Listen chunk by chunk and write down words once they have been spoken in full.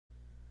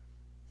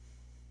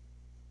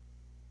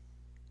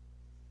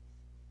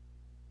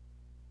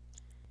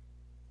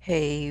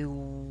Hey,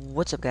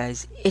 what's up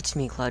guys? It's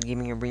me, Cloud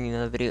Gaming, and bringing you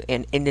another video,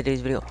 and in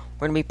today's video,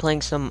 we're going to be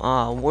playing some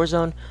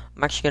Warzone.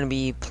 I'm actually going to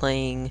be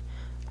playing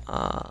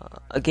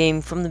a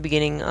game from the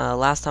beginning.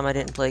 Last time I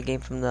didn't play a game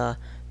from the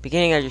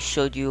beginning, I just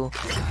showed you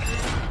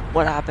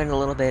what happened a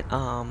little bit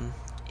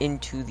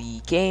into the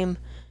game.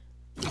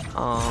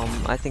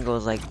 I think it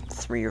was like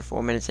 3 or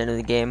 4 minutes into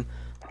the game.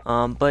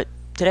 But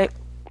today,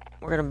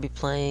 we're going to be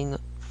playing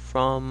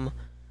from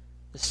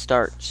the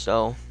start,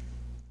 so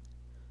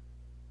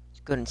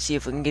go ahead and see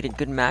if we can get a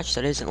good match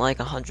that isn't like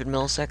 100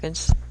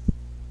 milliseconds.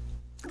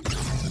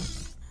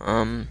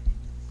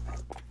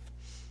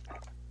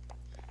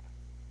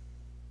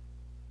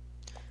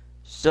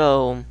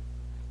 So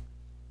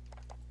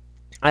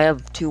I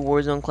have two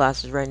Warzone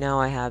classes right now.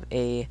 I have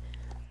a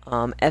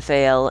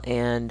FAL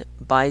and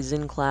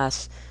Bison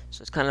class.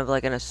 So it's kind of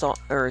like an assault,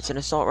 or it's an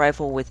assault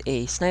rifle with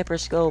a sniper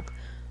scope,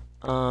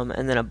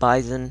 and then a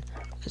Bison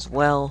as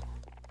well.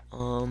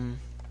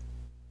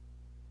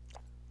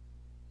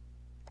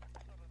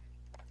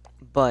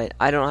 But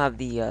I don't have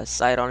the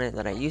sight on it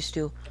that I used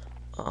to,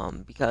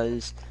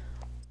 because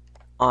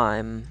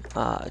I'm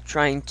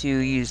trying to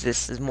use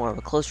this as more of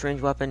a close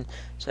range weapon,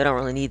 so I don't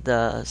really need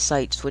the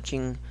sight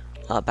switching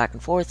back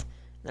and forth.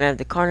 Then I have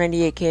the Kar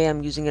 98K.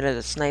 I'm using it as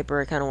a sniper.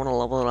 I kind of want to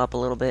level it up a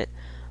little bit.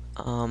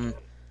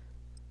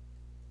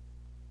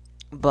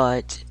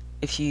 But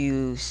if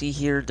you see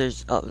here,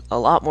 there's a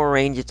lot more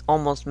range. It's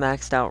almost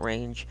maxed out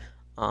range.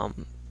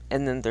 And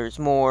then there's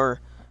more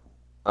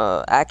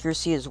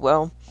accuracy as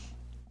well,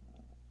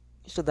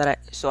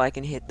 so I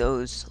can hit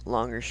those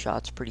longer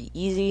shots pretty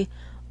easy.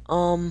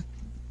 And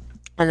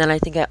then I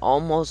think I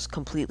almost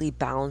completely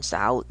balanced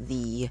out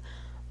the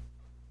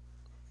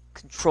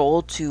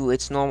control to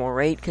its normal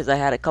rate, because I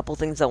had a couple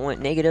things that went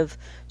negative,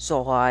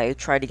 so I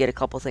tried to get a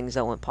couple things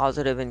that went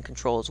positive in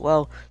control as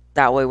well.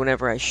 That way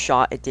whenever I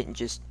shot, it didn't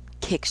just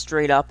kick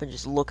straight up and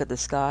just look at the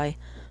sky.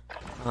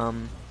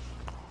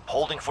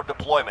 Holding for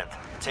deployment.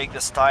 Take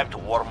this time to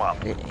warm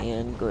up.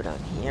 And go down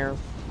here.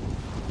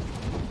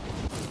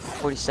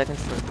 40 seconds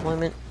for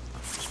deployment.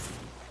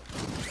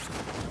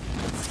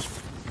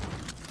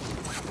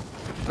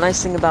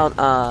 Nice thing about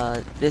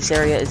this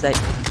area is that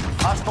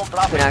Hostile you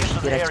dropping can actually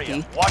into the get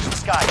area. XP. Watch the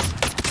skies.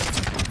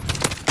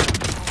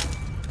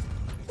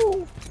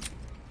 Ooh.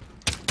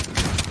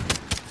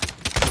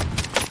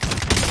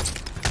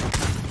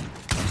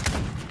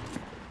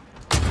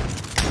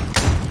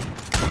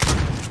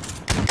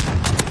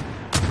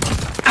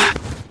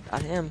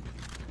 Got him.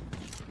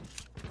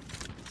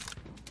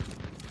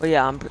 But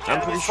yeah, I'm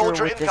pretty sure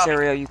with this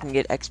area you can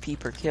get XP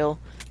per kill,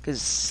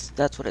 because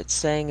that's what it's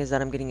saying, is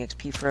that I'm getting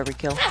XP for every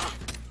kill.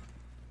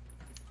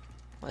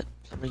 What?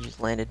 Somebody just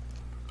landed.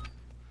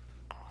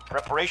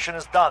 Preparation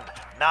is done.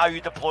 Now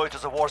you deploy to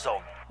the war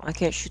zone. I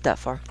can't shoot that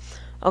far.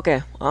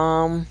 Okay,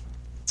 let's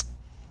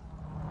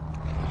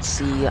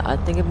see, I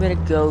think I'm gonna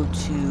go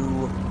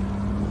to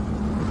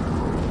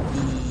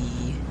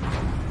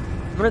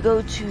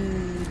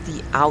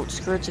the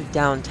outskirts of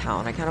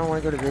downtown. I kinda wanna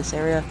go to this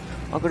area.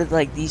 I'll go to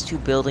like these two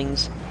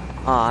buildings.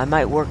 I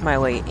might work my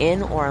way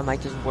in, or I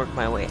might just work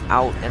my way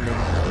out and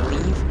then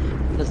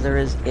leave, because there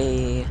is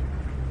a...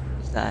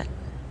 Is that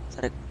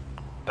a...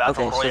 Battle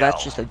Okay, so Royale.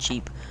 that's just a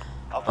Jeep.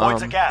 Avoid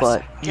the gas.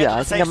 But Get yeah, to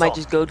the I think I safe might zone.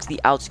 just go to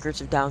the outskirts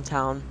of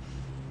downtown,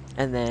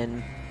 and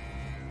then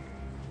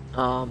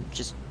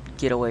just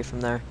get away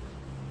from there.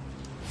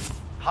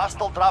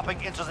 Hostile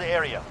dropping into the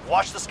area.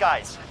 Watch the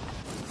skies.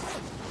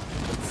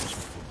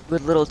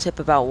 Good little tip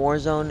about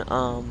Warzone.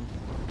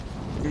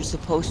 You're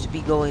supposed to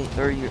be going,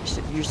 or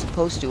you're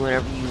supposed to,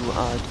 whenever you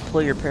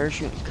deploy your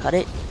parachute and cut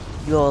it,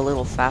 you go a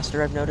little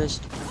faster, I've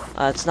noticed.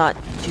 It's not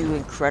too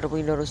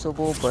incredibly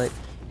noticeable, but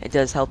it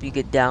does help you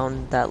get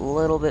down that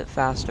little bit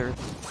faster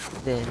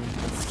than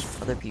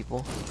other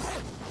people,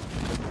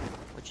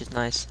 which is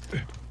nice.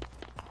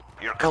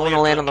 You're I don't want clear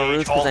to land on the engage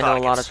roof, because all I know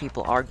a lot targets. of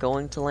people are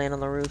going to land on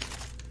the roof.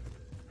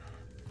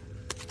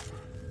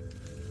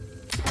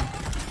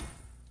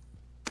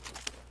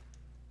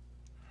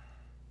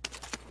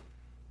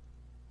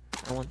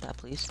 I want that,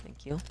 please.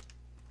 Thank you.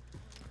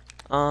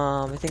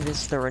 I think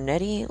this is the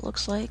Renetti, it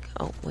looks like.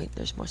 Oh, wait,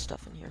 there's more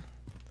stuff in here.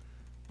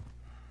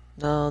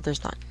 No,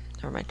 there's not.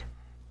 Never mind.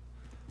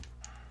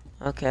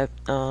 Okay,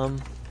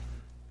 cool,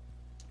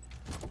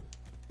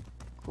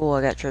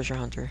 I got Treasure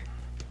Hunter.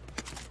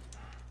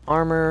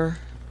 Armor.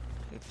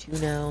 We have 2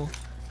 now.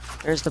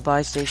 There's the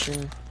buy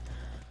station.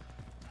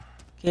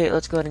 Okay,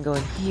 let's go ahead and go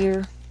in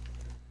here.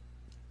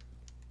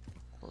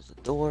 Close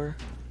the door.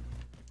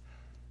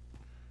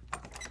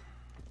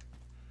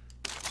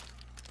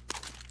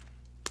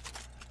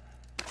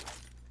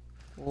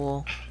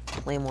 Cool.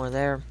 Claymore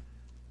there.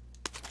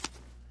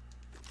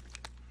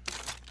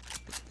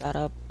 Pick that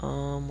up.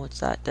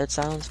 What's that? Dead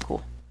silence?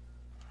 Cool.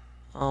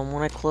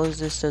 When I close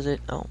this, does it...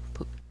 Oh,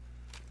 poop.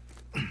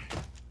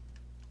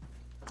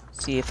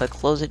 See, if I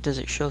close it, does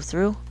it show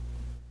through?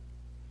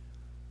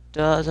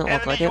 Doesn't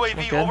look like it.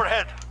 Enemy UAV Okay.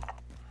 overhead.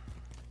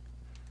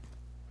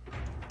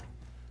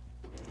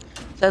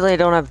 Sadly, I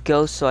don't have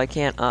ghosts, so I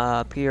can't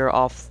appear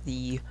off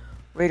the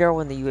radar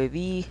when the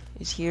UAV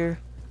is here.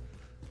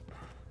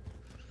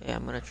 Yeah,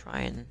 I'm gonna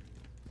try and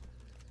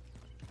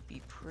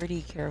be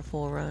pretty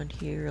careful around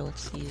here.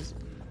 Let's see.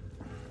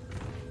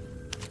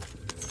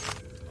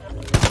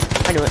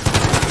 I knew it.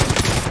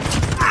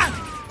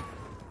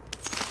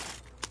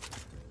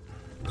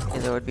 Yeah,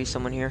 there would be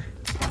someone here.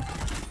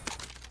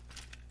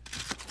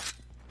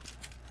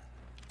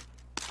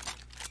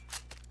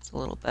 It's a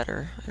little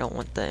better. I don't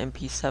want the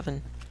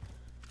MP7.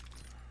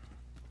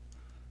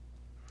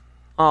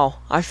 Oh,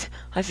 I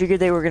figured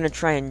they were gonna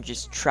try and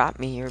just trap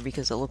me here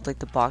because it looked like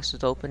the box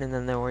was open and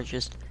then there was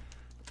just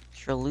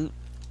extra loot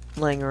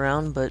laying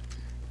around, but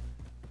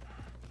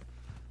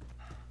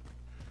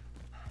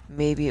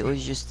maybe it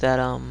was just that,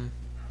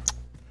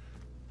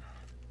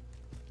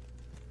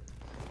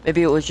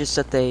 maybe it was just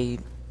that they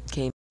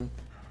came and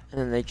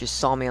then they just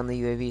saw me on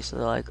the UAV, so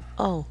they're like,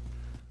 oh,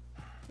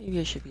 maybe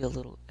I should be a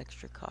little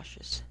extra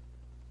cautious.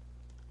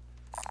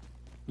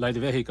 Light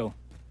vehicle.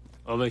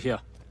 Over here.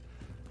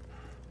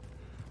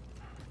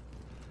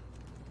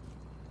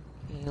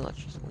 Okay, let's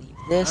just leave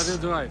I this. will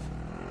drive.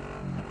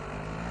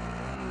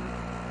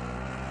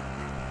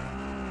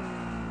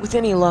 With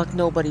any luck,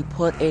 nobody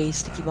put a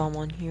sticky bomb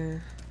on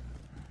here.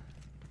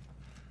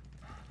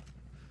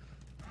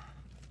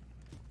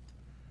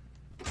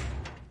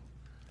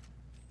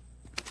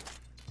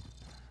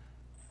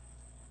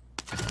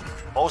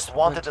 Most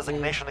wanted Okay.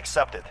 designation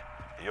accepted.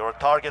 You're a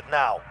target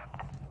now.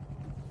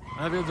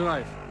 I will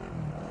drive.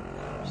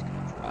 I'm just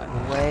gonna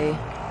drive away.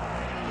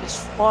 As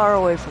far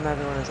away from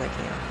everyone as I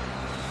can.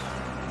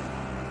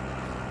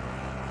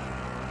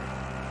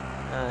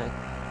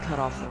 Cut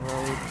off the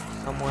road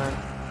somewhere.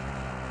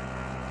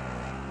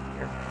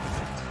 Here,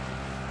 perfect.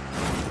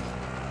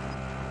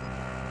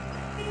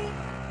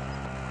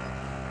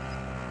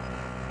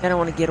 Kinda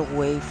wanna get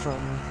away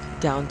from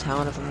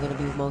downtown if I'm gonna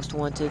be most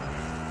wanted.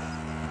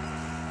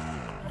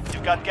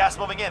 You've got gas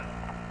moving in.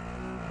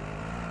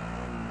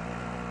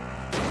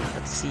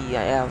 Let's see,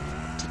 I have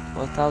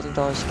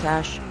 $1,000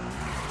 cash.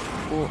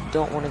 Oh,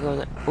 don't want to go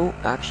there. Oh,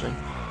 actually,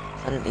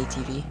 is that an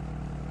ATV?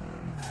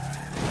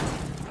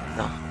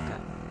 No, okay.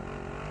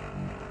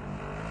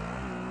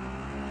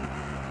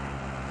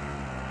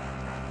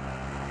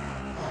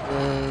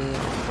 Okay,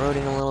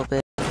 roading a little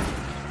bit.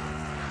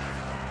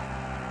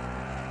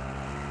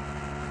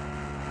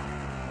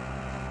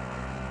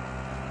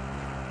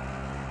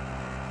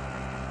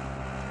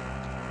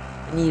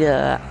 I need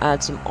to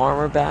add some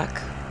armor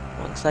back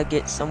once I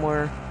get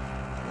somewhere a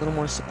little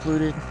more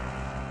secluded.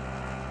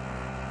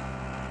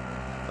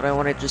 But I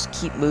want to just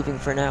keep moving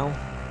for now.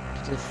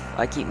 Because if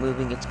I keep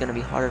moving, it's going to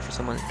be harder for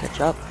someone to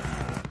catch up.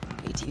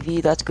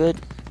 ATV, that's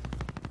good.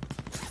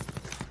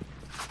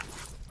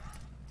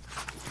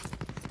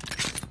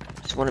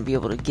 Just want to be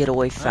able to get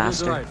away I will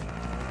faster. drive.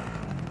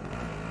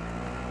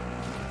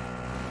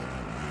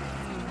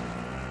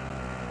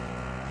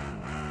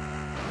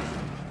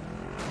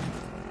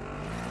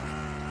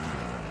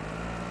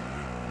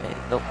 Okay,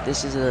 nope,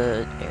 this is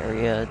an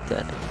area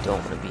that I don't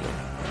want to be in.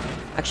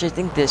 Actually, I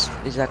think this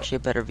is actually a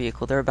better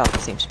vehicle. They're about the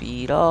same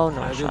speed. Oh, no,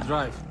 I will shot.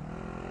 drive.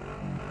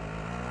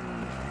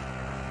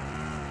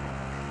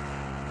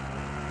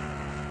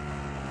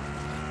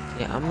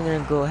 Okay, I'm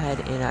gonna go ahead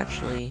and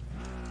actually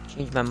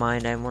change my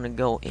mind. I want to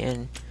go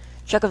in,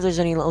 check if there's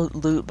any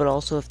loot, but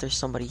also if there's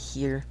somebody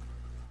here,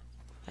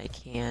 I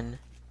can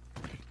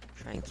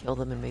try and kill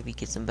them and maybe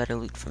get some better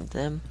loot from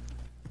them.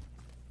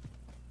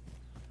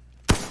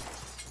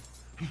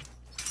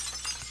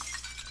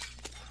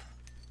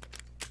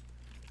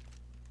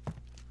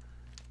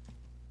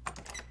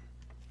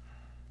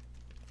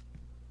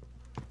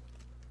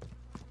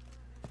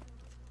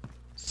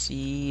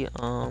 See,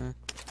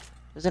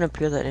 doesn't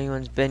appear that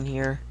anyone's been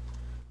here.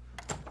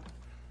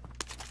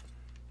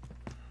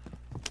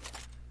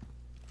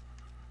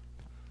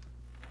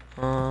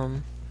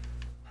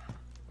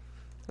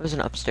 There was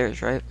an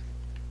upstairs, right?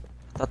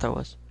 I thought there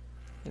was.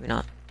 Maybe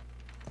not.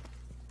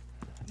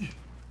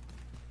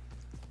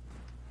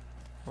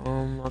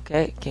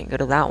 Okay, can't go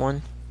to that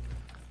one.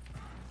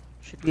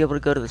 Should be able to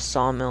go to the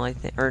sawmill, I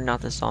think, or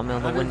not the sawmill,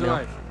 the I will windmill.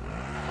 drive.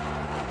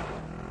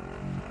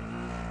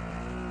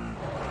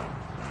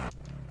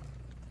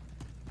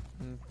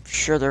 I'm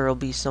sure there will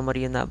be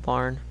somebody in that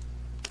barn.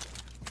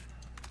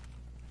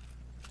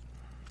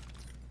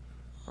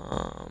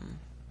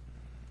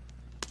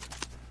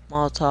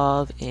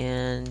 Molotov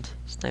and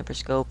sniper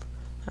scope.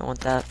 I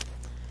want that.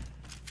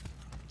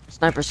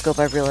 Sniper scope,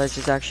 I realized,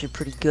 is actually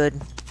pretty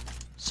good,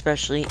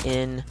 especially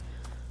in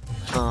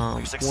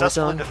You've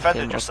successfully Warzone.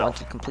 defended Most yourself.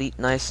 wanted complete.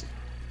 Nice.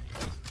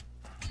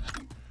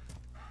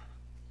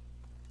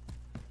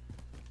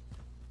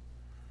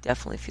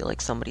 Definitely feel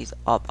like somebody's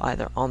up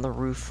either on the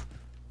roof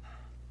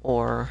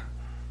or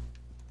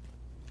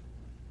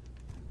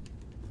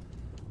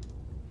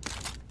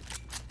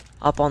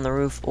up on the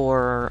roof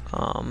or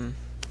at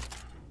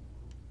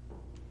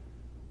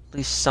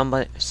least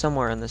somebody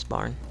somewhere in this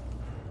barn.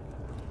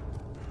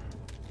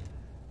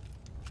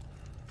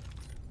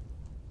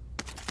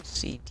 Let's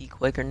see,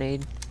 decoy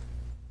grenade.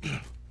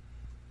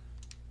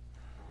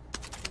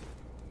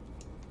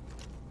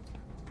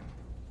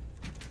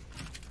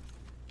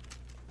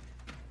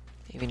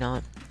 Maybe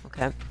not.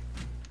 Okay.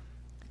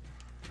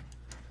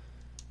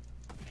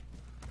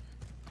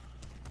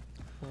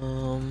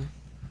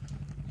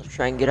 Let's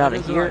try and get out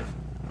of here.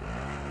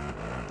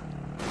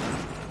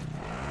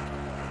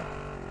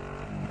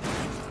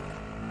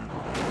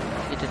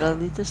 Did I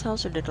leave this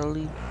house or did I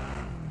leave?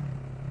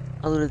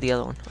 I looted the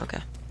other one. Okay.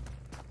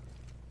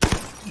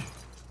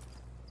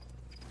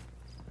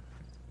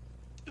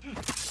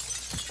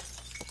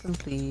 Open,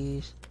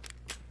 please.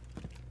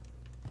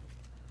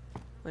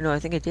 Wait, no, I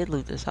think I did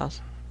loot this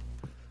house.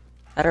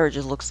 That or it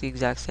just looks the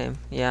exact same.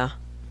 Yeah.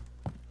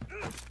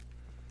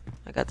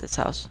 I got this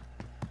house.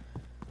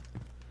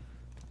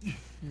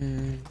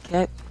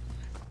 Okay.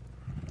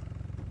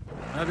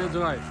 Have your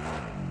drive.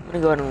 I'm gonna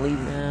go ahead and leave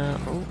now.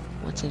 Oh,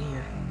 what's in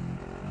here?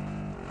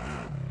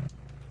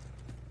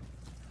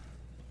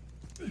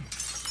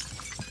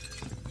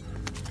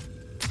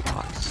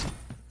 Box.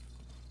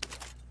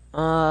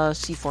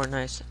 C4,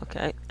 nice.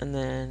 Okay, and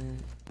then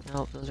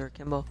nope, those are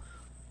Kimbo.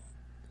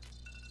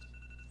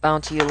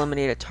 Bounty,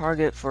 eliminate a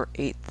target for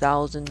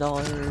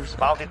 $8,000.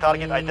 Bounty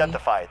target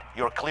identified.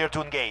 You're clear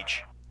to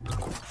engage.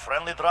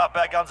 Friendly drop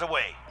back on the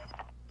way.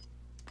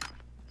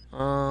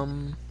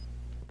 The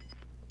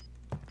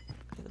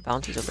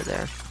bounty's over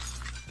there.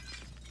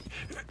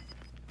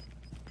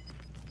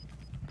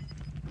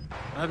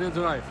 Have your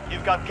drive.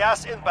 You've got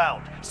gas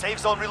inbound. Safe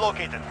zone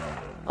relocated.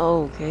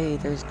 Okay,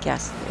 there's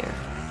gas there.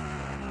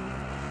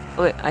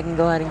 Oh, wait, I can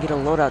go ahead and get a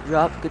loadout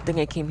drop. Good thing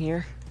I came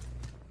here.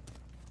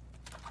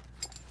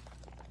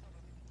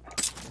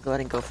 Go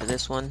ahead and go for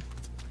this one.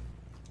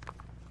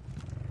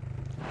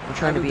 I'm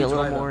trying to be a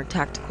little more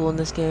tactical in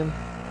this game.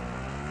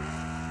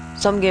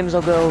 Some games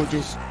I'll go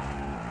just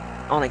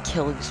on a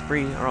killing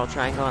spree, or I'll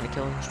try and go on a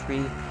killing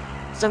spree.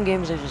 Some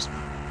games I just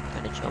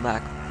kind of chill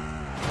back.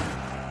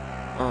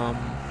 Okay,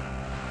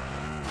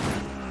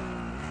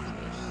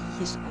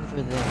 he's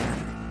over there.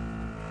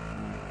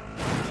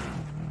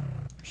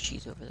 Or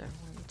she's over there.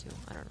 One of the two.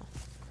 I don't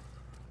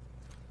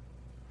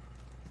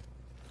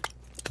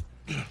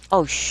know.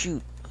 Oh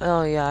shoot.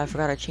 Oh yeah, I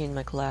forgot I changed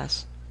my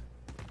class.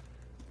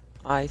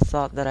 I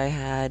thought that I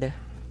had...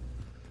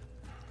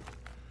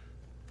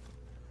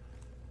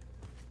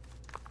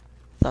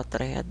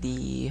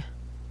 the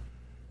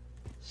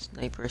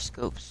sniper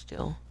scope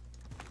still.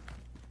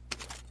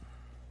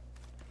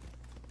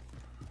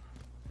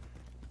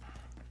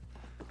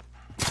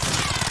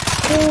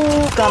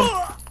 Oh, got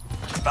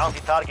him.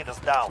 Bounty target is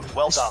down.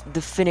 Well done. The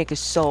Finnick is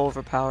so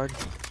overpowered.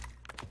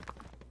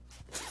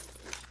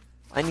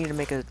 I need to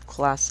make a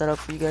class setup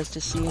for you guys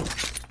to see,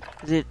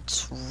 because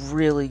it's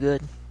really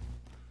good.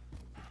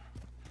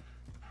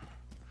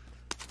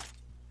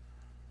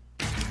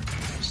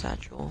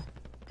 Satchel.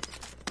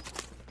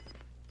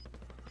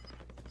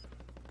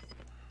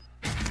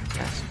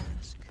 Gas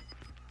mask.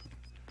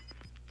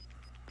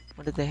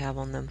 What did they have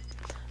on them?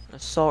 An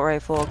assault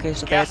rifle. Okay,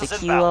 so they have the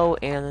Kilo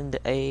and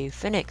a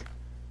Finnick.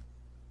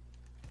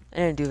 They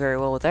didn't do very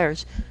well with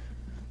theirs.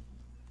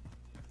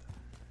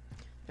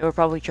 They were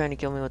probably trying to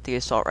kill me with the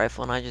assault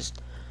rifle, and I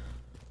just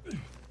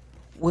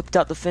whipped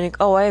out the Finnick.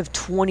 Oh, I have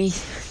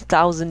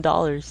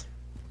 $20,000.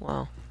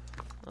 Wow.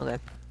 Okay.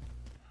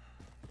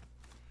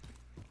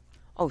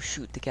 Oh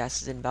shoot, the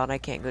gas is inbound. I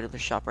can't go to the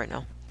shop right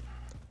now.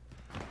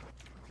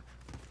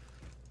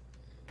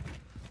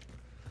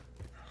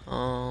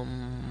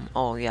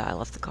 Oh yeah, I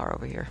left the car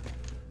over here.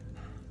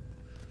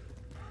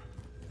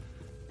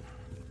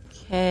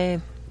 Okay.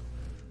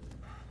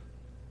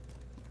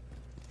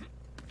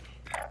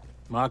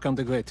 Mark on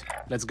the grid.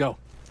 Let's go.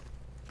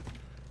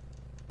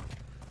 Go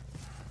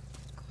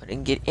ahead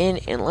and get in,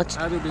 and let's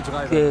I will be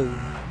driving. go.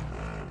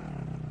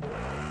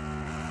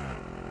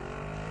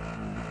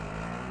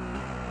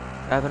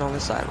 Driving on the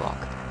sidewalk.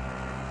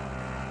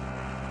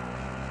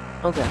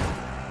 Okay.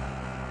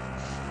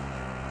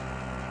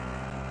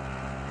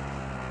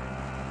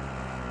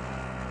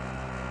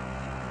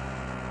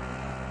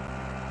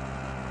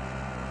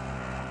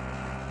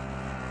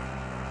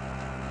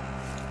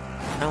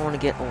 I want to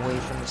get away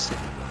from the city.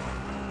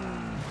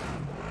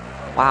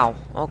 Wow.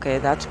 Okay,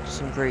 that's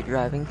some great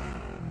driving.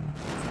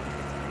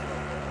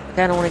 I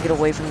kind of want to get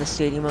away from the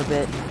stadium a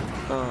bit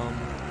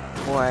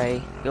before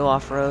I go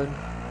off-road.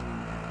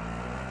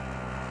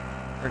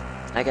 Or,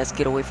 I guess,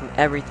 get away from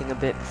everything a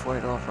bit before I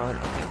go off-road.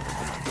 Okay,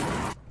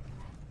 perfect.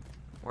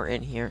 We're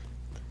in here.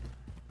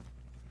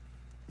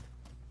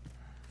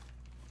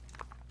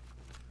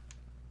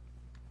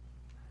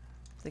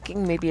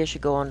 Thinking maybe I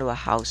should go onto a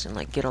house and,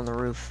 like, get on the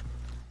roof.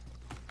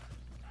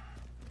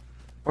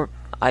 Or,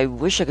 I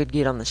wish I could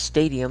get on the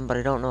stadium, but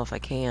I don't know if I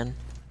can.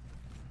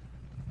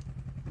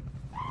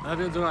 Have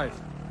your drive.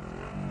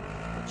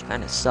 Which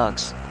kind of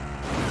sucks.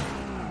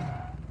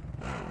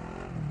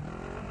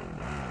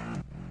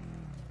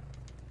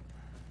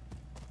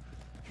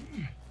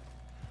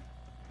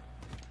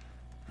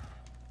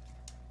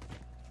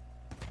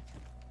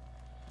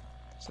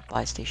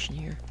 Supply station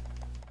here.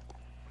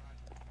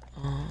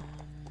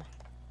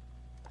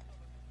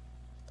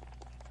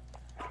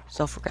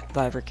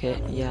 Self-reviver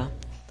kit, yeah.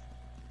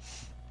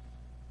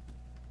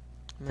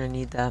 I'm gonna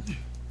need that.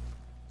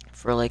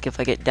 for like if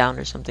I get down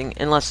or something,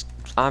 unless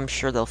I'm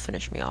sure they'll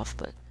finish me off,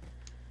 but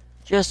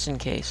just in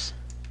case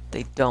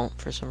they don't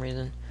for some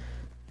reason.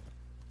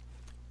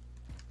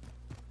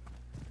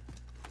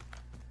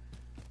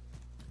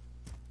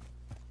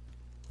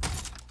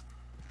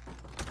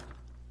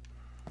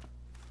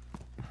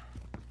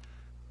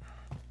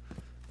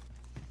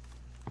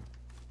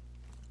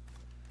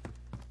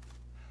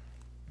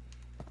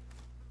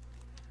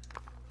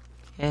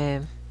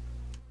 Okay.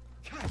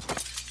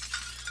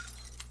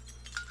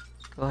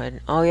 Go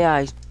ahead. Oh yeah,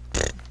 I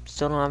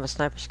still don't have a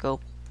sniper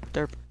scope.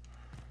 Derp.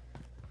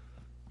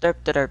 Derp,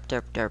 derp,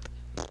 derp, derp.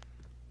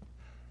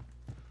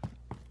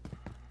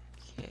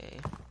 Okay.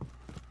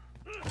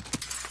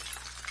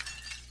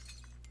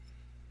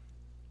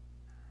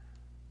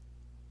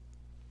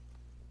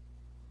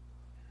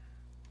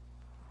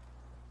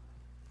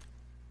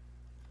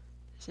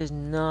 This is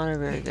not a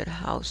very good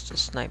house to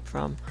snipe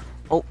from.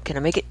 Oh, can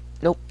I make it?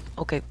 Nope.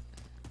 Okay.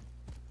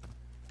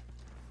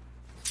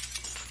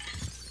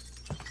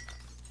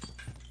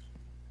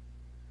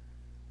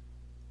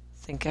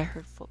 Think I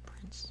heard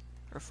footprints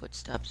or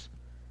footsteps.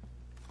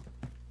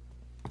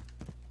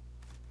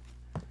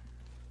 I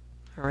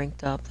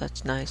ranked up,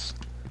 that's nice.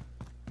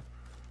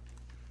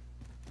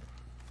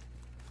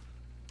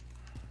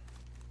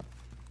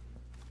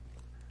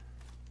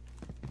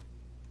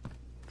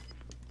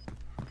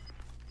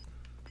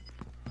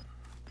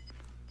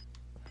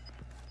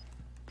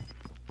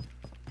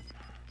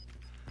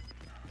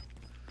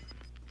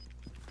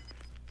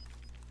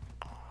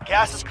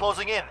 Gas is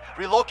closing in.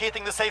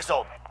 Relocating the safe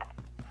zone.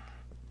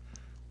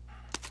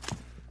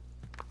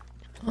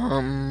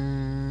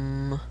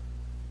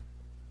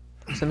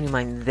 Somebody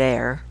mine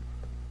there.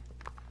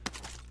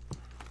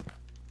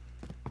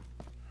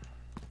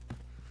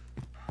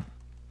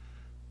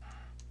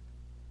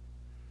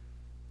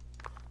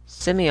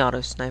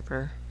 Semi-auto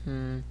sniper.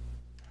 No.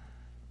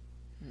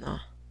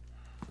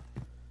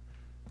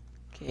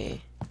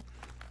 Okay.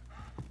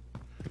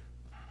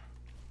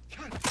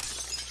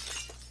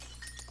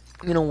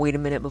 I'm gonna wait a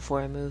minute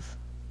before I move.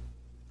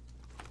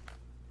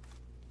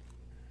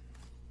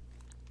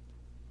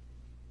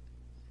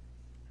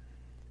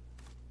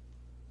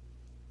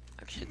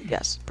 Actually, the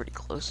gas is pretty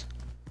close.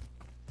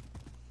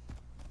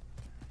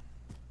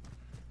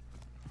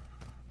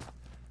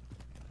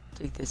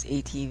 Take this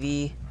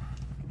ATV.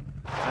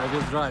 I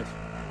will drive.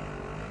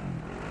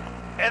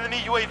 Enemy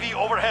UAV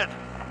overhead.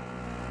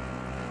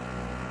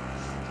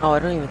 Oh, I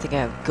don't even think I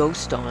have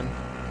Ghost on.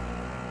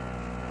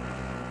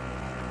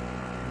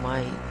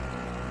 Might.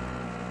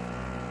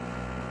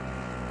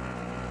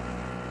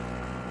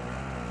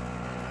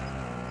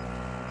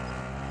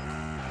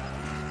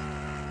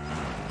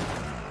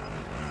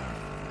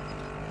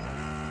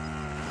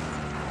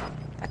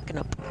 Backing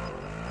up.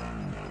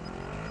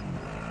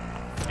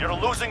 You're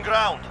losing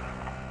ground.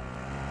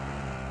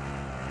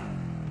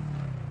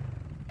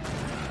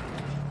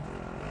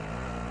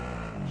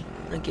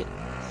 I'm gonna get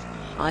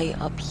high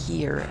up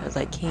here as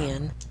I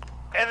can.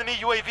 Enemy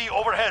UAV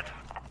overhead.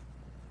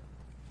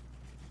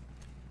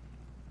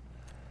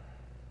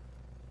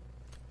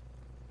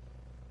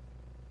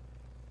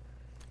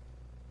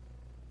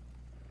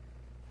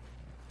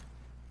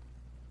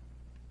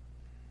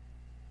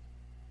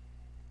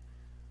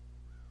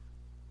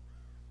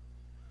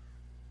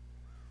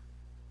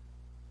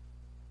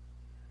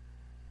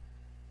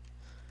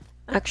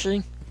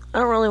 Actually, I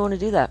don't really want to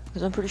do that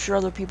because I'm pretty sure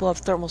other people have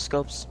thermal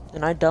scopes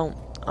and I don't.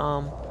 I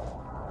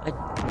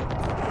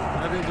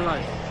will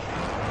drive.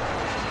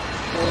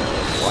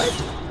 What?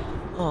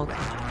 Oh, okay.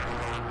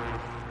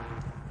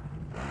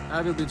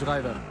 I will be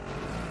driver.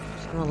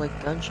 Sounded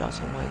like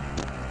gunshots. I'm like,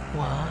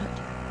 what?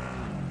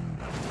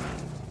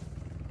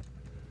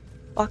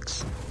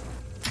 Box.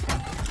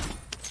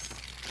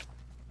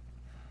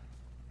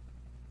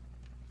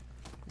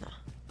 Nah.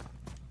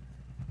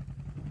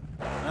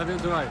 I will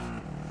drive.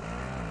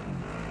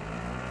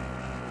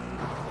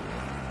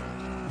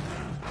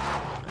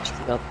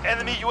 Up.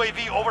 Enemy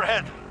UAV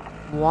overhead.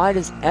 Why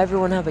does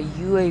everyone have a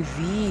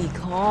UAV?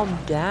 Calm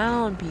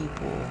down,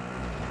 people.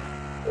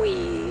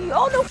 Wee.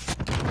 Oh no.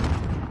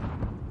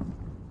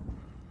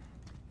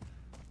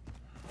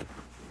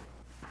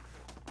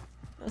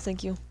 No,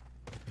 thank you.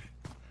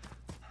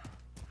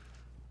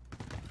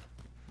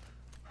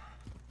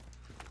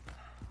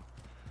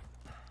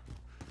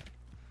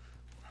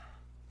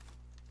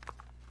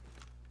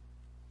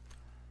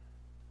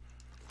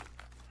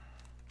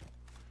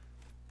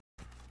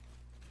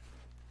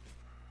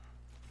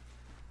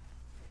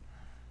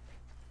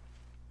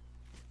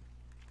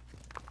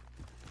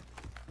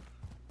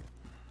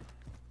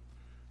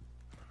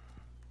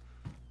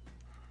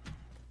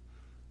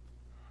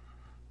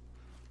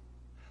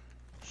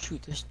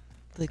 Shoot, there's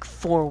like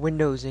 4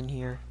 windows in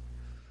here.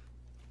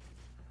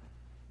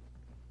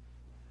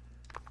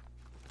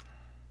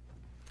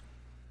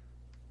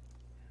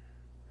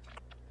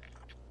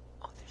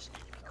 Oh, there's an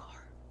enemy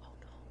car. Oh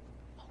no.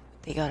 Oh,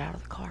 they got out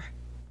of the car.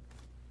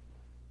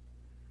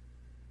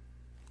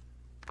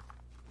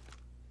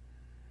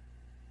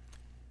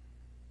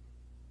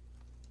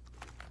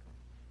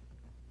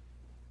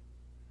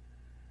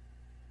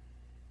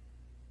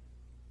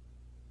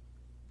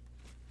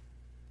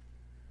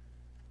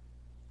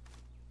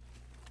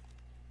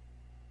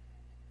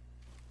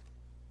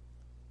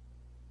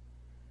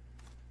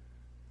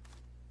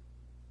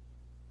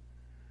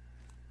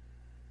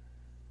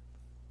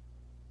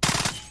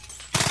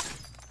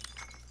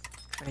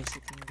 try to see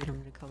if we can get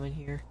him to come in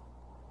here.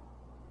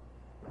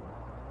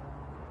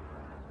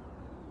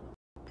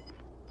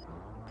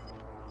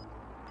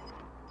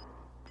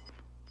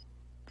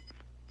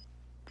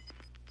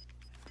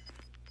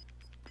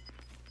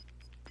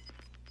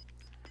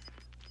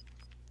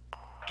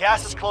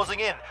 Gas is closing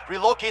in.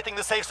 Relocating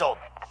the safe zone.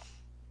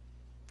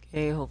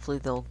 Okay, hopefully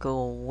they'll go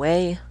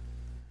away.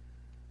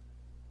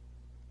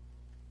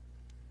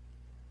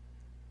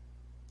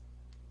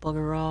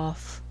 Bugger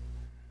off.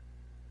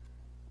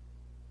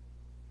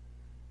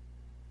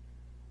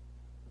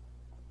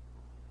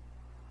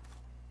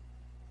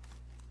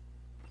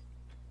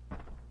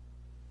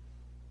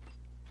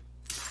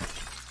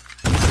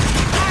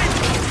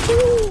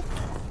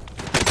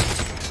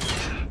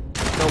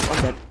 Nope,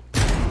 I'm dead.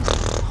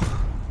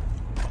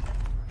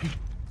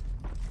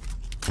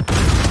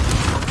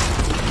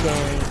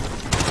 Dang.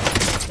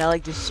 That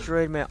like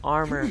destroyed my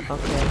armor.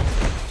 Okay.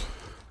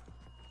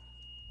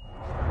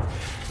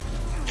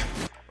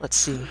 Let's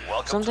see.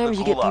 Welcome Sometimes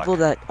to you the get people Gulag.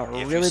 that are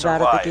If really you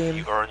bad at the survive, game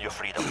you earn your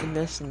freedom. in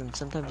this, and then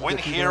sometimes you Win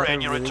get people here that are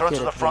and you really return good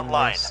to the at front doing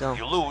line. this, so.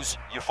 You lose,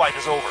 your fight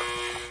is over.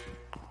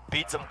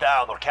 Beat them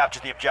down or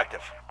capture the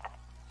objective.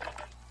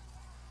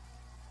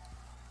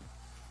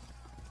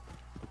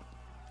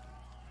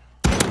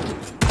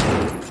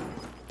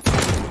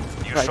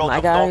 You Right, showed my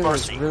them guy no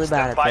was mercy. really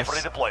Stand bad by at for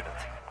this.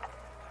 redeployment.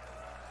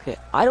 Okay,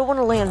 I don't want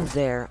to land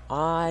there.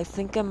 I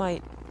think I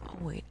might... Oh,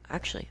 wait,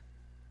 actually.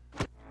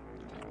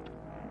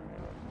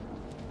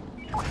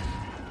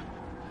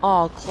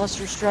 Oh,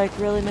 cluster strike,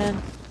 really, man? I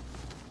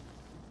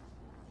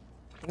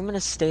think I'm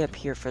gonna stay up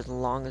here for as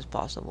long as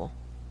possible.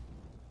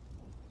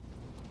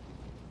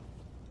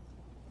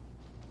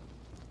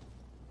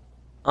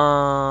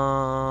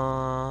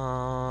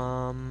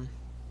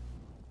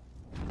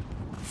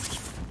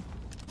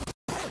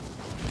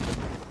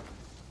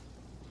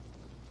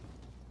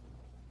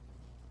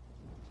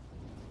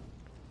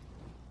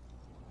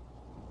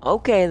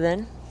 Okay,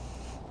 then.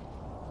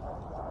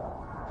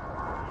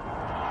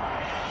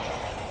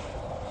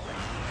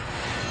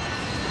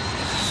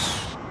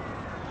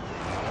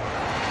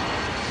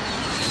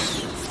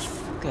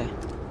 Okay.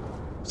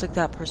 Looks like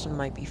that person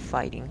might be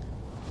fighting.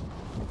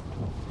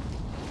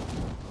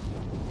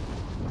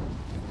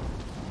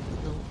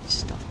 No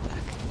stuff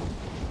back.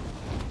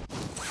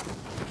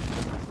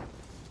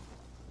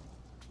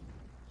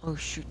 Oh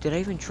shoot, did I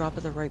even drop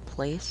at the right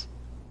place?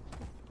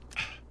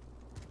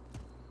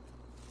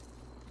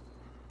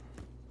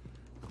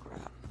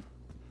 Crap.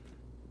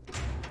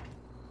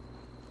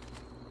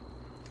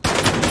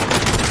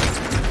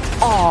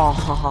 Oh,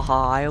 ha ha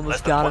ha, I Less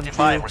almost than got him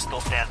 25, too. we're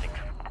still standing.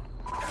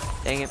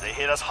 Dang it. They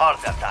hit us hard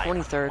that time.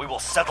 23rd. We will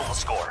settle the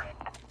score.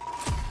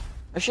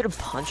 I should have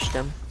punched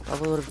him.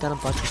 Probably would have done a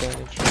bunch of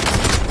damage.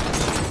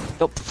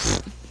 Nope.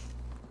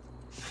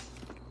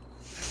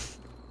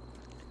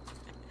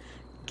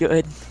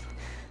 Good.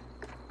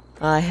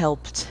 I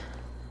helped.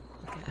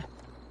 Okay.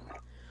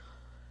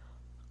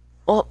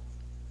 Well,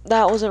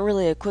 that wasn't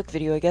really a quick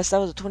video, I guess. That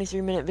was a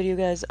 23-minute video,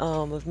 guys,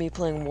 of me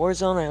playing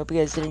Warzone. I hope you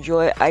guys did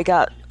enjoy it. I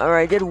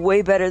did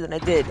way better than I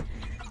did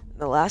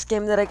the last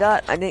game that I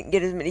got. I didn't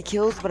get as many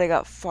kills, but I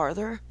got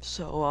farther.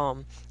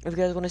 So, if you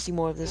guys want to see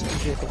more of this,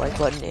 please hit the like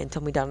button and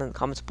tell me down in the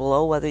comments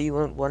below whether you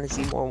want to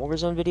see more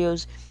Warzone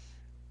videos,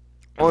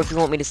 or if you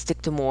want me to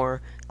stick to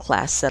more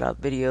class setup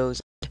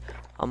videos,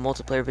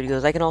 multiplayer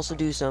videos. I can also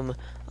do some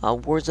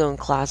Warzone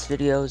class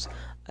videos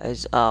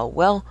as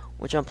well,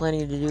 which I'm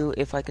planning to do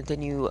if I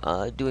continue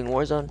doing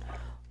Warzone.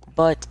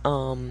 But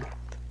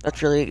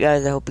that's really it,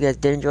 guys. I hope you guys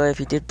did enjoy. If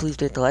you did, please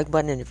hit the like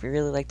button, and if you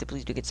really liked it,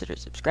 please do consider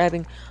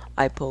subscribing.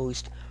 I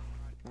post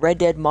Red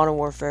Dead, Modern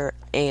Warfare,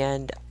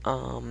 and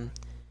a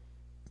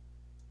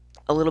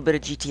little bit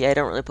of GTA. I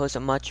don't really post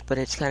it much, but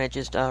it's kind of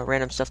just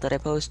random stuff that I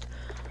post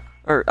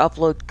or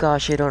upload.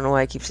 Gosh, I don't know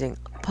why I keep saying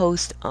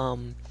post.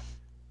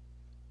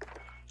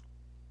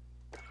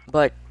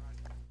 But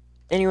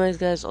anyways,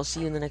 guys, I'll see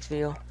you in the next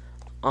video.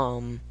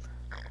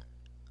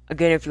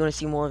 Again, if you want to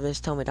see more of this,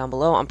 tell me down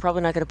below. I'm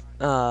probably not gonna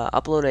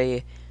upload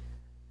a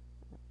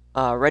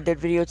Red Dead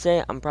video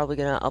today. I'm probably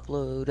gonna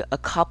upload a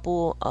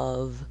couple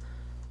of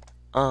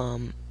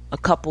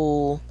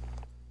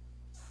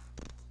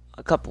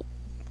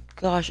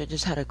gosh, I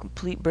just had a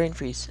complete brain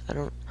freeze.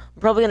 I'm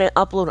probably gonna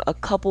upload a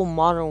couple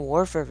Modern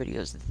Warfare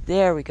videos.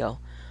 There we go.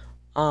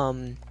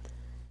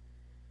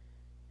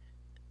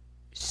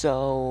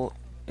 So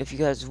if you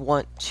guys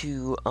want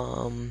to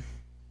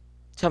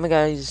tell me,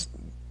 guys,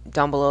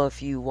 down below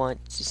if you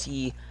want to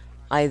see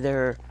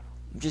either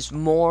just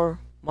more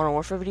Modern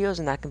Warfare videos,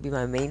 and that can be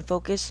my main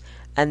focus,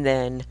 and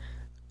then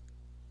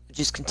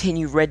just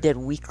continue Red Dead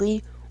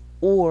weekly,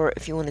 or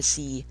if you want to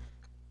see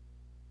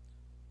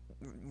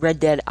Red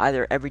Dead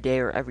either every day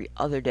or every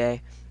other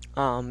day,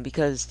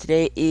 because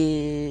today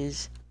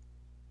is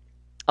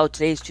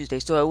Tuesday,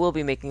 so I will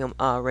be making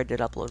a Red Dead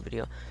upload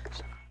video.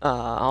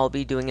 I'll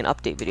be doing an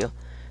update video.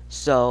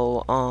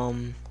 So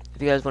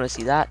if you guys want to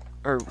see that,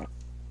 or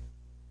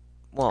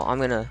well, I'm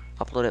gonna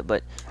upload it,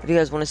 but if you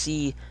guys want to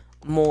see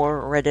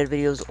more Red Dead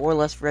videos or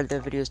less Red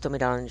Dead videos, tell me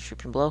down in the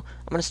description below.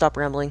 I'm gonna stop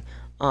rambling.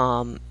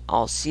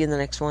 I'll see you in the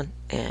next one,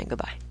 and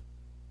goodbye.